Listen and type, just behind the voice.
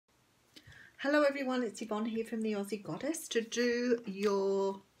Hello everyone, it's Yvonne here from the Aussie Goddess to do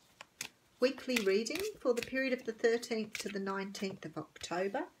your weekly reading for the period of the 13th to the 19th of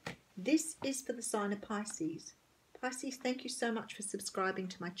October. This is for the sign of Pisces. Pisces, thank you so much for subscribing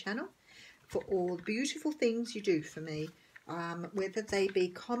to my channel, for all the beautiful things you do for me, whether they be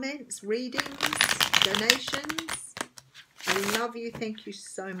comments, readings, donations. I love you, thank you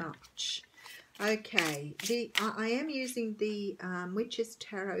so much. Okay, I am using the Witch's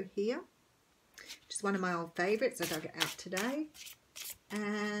Tarot here. Just one of my old favourites. I dug it out today.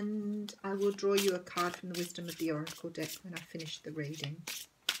 And I will draw you a card from the Wisdom of the Oracle deck when I finish the reading.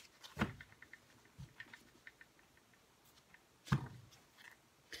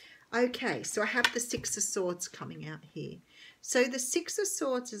 Okay, so I have the Six of Swords coming out here. So the Six of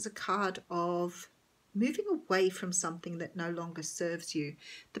Swords is a card of moving away from something that no longer serves you.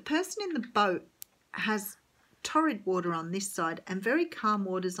 The person in the boat has torrid water on this side and very calm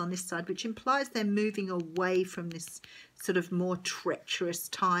waters on this side, which implies they're moving away from this sort of more treacherous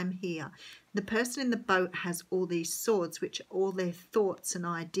time here. The person in the boat has all these swords, which are all their thoughts and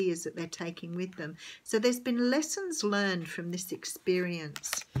ideas that they're taking with them. So there's been lessons learned from this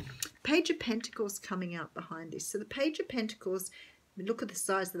experience. Page of Pentacles coming out behind this. So the Page of Pentacles, look at the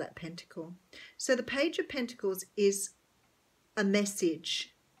size of that pentacle. So the Page of Pentacles is a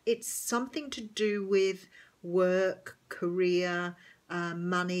message. It's something to do with work, career,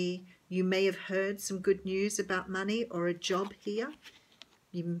 money. You may have heard some good news about money or a job here.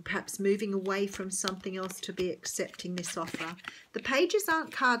 You're perhaps moving away from something else to be accepting this offer. The pages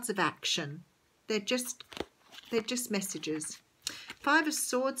aren't cards of action. They're just messages. Five of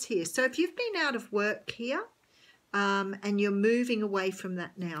Swords here. So if you've been out of work here, and you're moving away from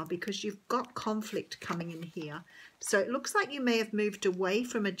that now because you've got conflict coming in here. So it looks like you may have moved away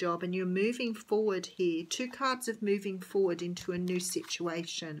from a job and you're moving forward here. Two cards of moving forward into a new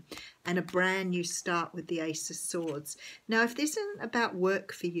situation and a brand new start with the Ace of Swords. Now, if this isn't about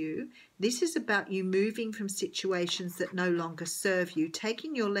work for you, this is about you moving from situations that no longer serve you,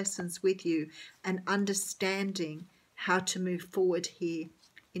 taking your lessons with you and understanding how to move forward here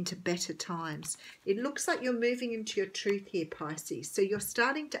into better times. It looks like you're moving into your truth here, Pisces. So you're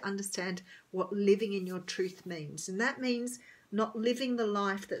starting to understand what living in your truth means. And that means not living the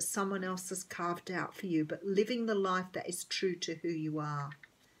life that someone else has carved out for you, but living the life that is true to who you are.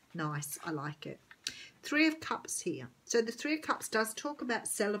 Nice, I like it. Three of Cups here. So the Three of Cups does talk about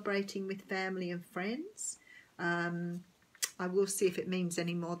celebrating with family and friends. I will see if it means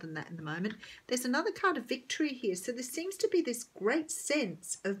any more than that in the moment. There's another card of Victory here. So there seems to be this great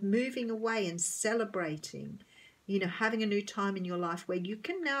sense of moving away and celebrating, you know, having a new time in your life where you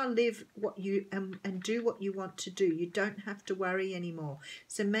can now live what you and do what you want to do. You don't have to worry anymore.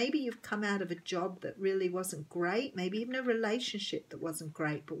 So maybe you've come out of a job that really wasn't great, maybe even a relationship that wasn't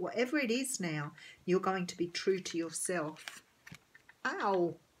great, but whatever it is now, you're going to be true to yourself.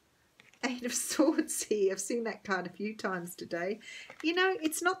 Ow! Eight of Swords here. I've seen that card a few times today. You know,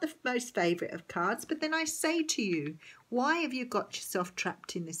 it's not the most favourite of cards, but then I say to you, why have you got yourself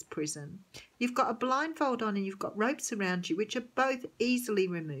trapped in this prison? You've got a blindfold on and you've got ropes around you, which are both easily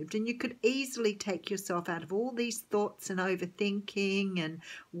removed, and you could easily take yourself out of all these thoughts and overthinking and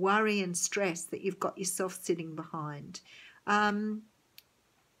worry and stress that you've got yourself sitting behind.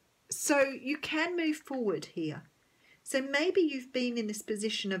 So you can move forward here. So maybe you've been in this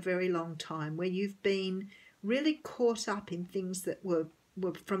position a very long time where you've been really caught up in things that were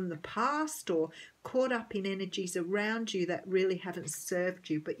from the past, or caught up in energies around you that really haven't served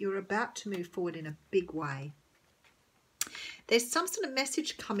you, but you're about to move forward in a big way. There's some sort of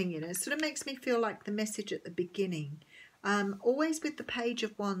message coming in. It sort of makes me feel like the message at the beginning. Always with the Page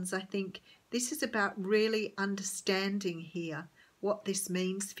of Wands, I think this is about really understanding here what this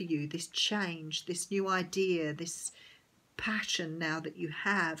means for you, this change, this new idea, this passion now that you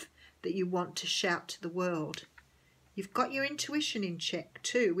have, that you want to shout to the world. You've got your intuition in check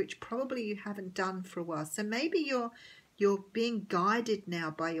too, which probably you haven't done for a while. So maybe you're being guided now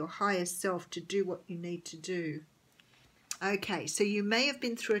by your higher self to do what you need to do. Okay, so you may have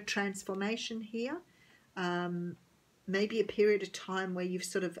been through a transformation here. Maybe a period of time where you've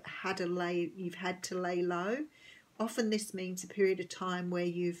sort of had to lay low. Often this means a period of time where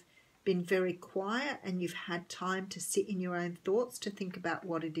you've been very quiet and you've had time to sit in your own thoughts to think about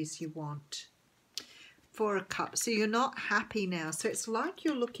what it is you want. Four of Cups. So you're not happy now. So it's like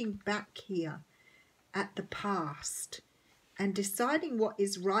you're looking back here at the past and deciding what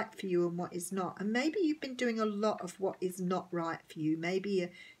is right for you and what is not. And maybe you've been doing a lot of what is not right for you. Maybe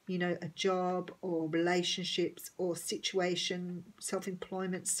a job or relationships or situation,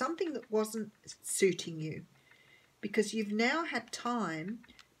 self-employment, something that wasn't suiting you. Because you've now had time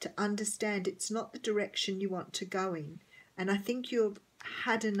to understand it's not the direction you want to go in. And I think you've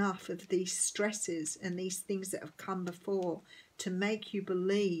had enough of these stresses and these things that have come before to make you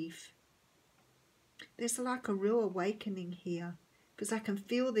believe. There's like a real awakening here, because I can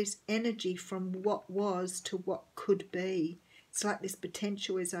feel this energy from what was to what could be. It's like this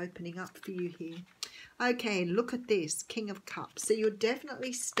potential is opening up for you here. Okay, look at this, King of Cups. So you're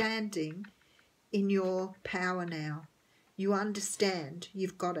definitely standing in your power now. You understand,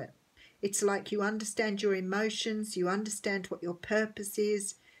 you've got it. It's like you understand your emotions, you understand what your purpose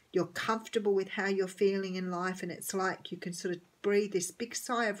is, you're comfortable with how you're feeling in life, and it's like you can sort of breathe this big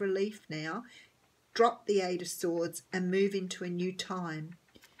sigh of relief now, drop the Eight of Swords and move into a new time.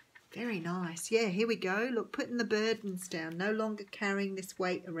 Very nice. Yeah, here we go. Look, putting the burdens down, no longer carrying this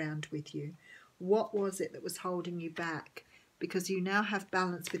weight around with you. What was it that was holding you back? Because you now have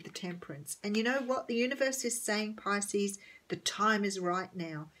balance with the Temperance. And you know what? The universe is saying, Pisces, the time is right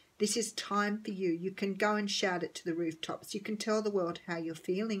now. This is time for you. You can go and shout it to the rooftops. You can tell the world how you're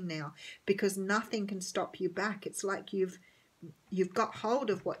feeling now, because nothing can stop you back. It's like you've got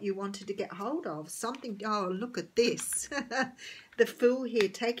hold of what you wanted to get hold of. Something, oh, look at this. The Fool here,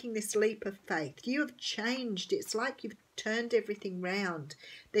 taking this leap of faith. You have changed. It's like you've turned everything round.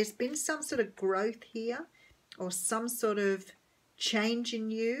 There's been some sort of growth here, or some sort of change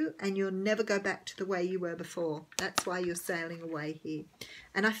in you, and you'll never go back to the way you were before. That's why you're sailing away here.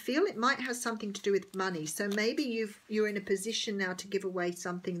 And I feel it might have something to do with money. So maybe you're in a position now to give away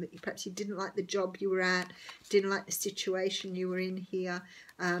something that perhaps you didn't like the job you were at, didn't like the situation you were in here.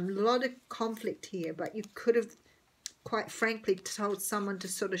 A lot of conflict here, but you could have, quite frankly, told someone to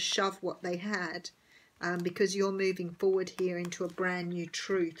sort of shove what they had, because you're moving forward here into a brand new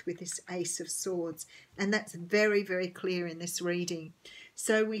truth with this Ace of Swords. And that's very, very clear in this reading.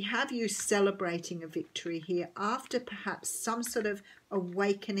 So we have you celebrating a victory here after perhaps some sort of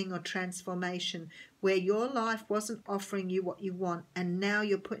awakening or transformation where your life wasn't offering you what you want, and now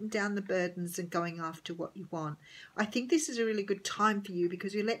you're putting down the burdens and going after what you want. I think this is a really good time for you,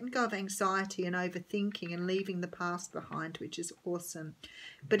 because you're letting go of anxiety and overthinking and leaving the past behind, which is awesome.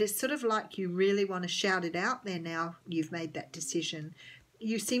 But it's sort of like you really want to shout it out there now you've made that decision.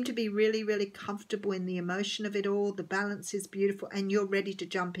 You seem to be really, really comfortable in the emotion of it all. The balance is beautiful, and you're ready to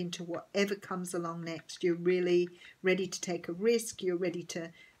jump into whatever comes along next. You're really ready to take a risk. You're ready to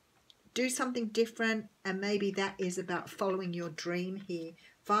do something different, and maybe that is about following your dream here.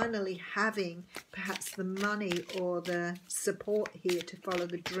 Finally having perhaps the money or the support here to follow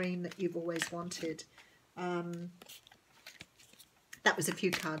the dream that you've always wanted. That was a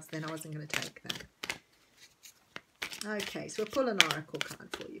few cards then. I wasn't going to take that. Okay, so we'll pull an oracle card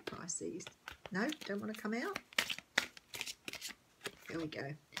for you, Pisces. No, don't want to come out? There we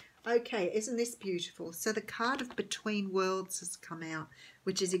go. Okay, isn't this beautiful? So the card of Between Worlds has come out,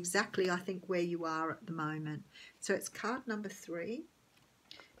 which is exactly, I think, where you are at the moment. So it's card number 3,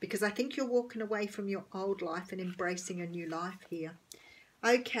 because I think you're walking away from your old life and embracing a new life here.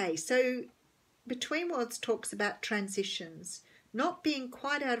 Okay, so Between Worlds talks about transitions, not being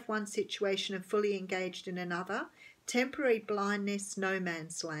quite out of one situation and fully engaged in another, temporary blindness, no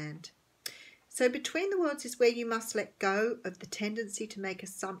man's land. So Between the Worlds is where you must let go of the tendency to make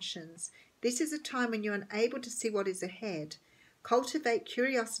assumptions. This is a time when you're unable to see what is ahead. Cultivate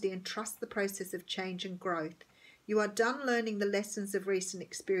curiosity and trust the process of change and growth. You are done learning the lessons of recent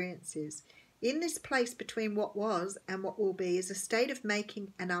experiences. In this place between what was and what will be is a state of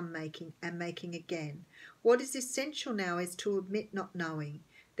making and unmaking and making again. What is essential now is to admit not knowing.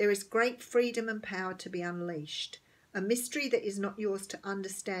 There is great freedom and power to be unleashed. A mystery that is not yours to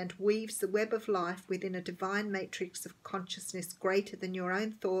understand weaves the web of life within a divine matrix of consciousness greater than your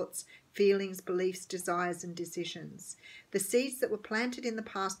own thoughts, feelings, beliefs, desires and decisions. The seeds that were planted in the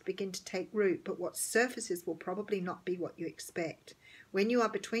past begin to take root, but what surfaces will probably not be what you expect. When you are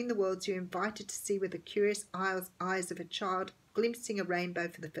between the worlds, you're invited to see with the curious eyes of a child glimpsing a rainbow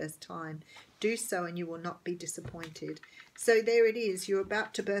for the first time. Do so and you will not be disappointed. So there it is. You're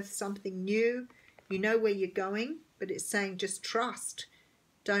about to birth something new. You know where you're going, but it's saying just trust.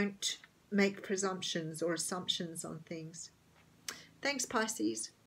 Don't make presumptions or assumptions on things. Thanks, Pisces.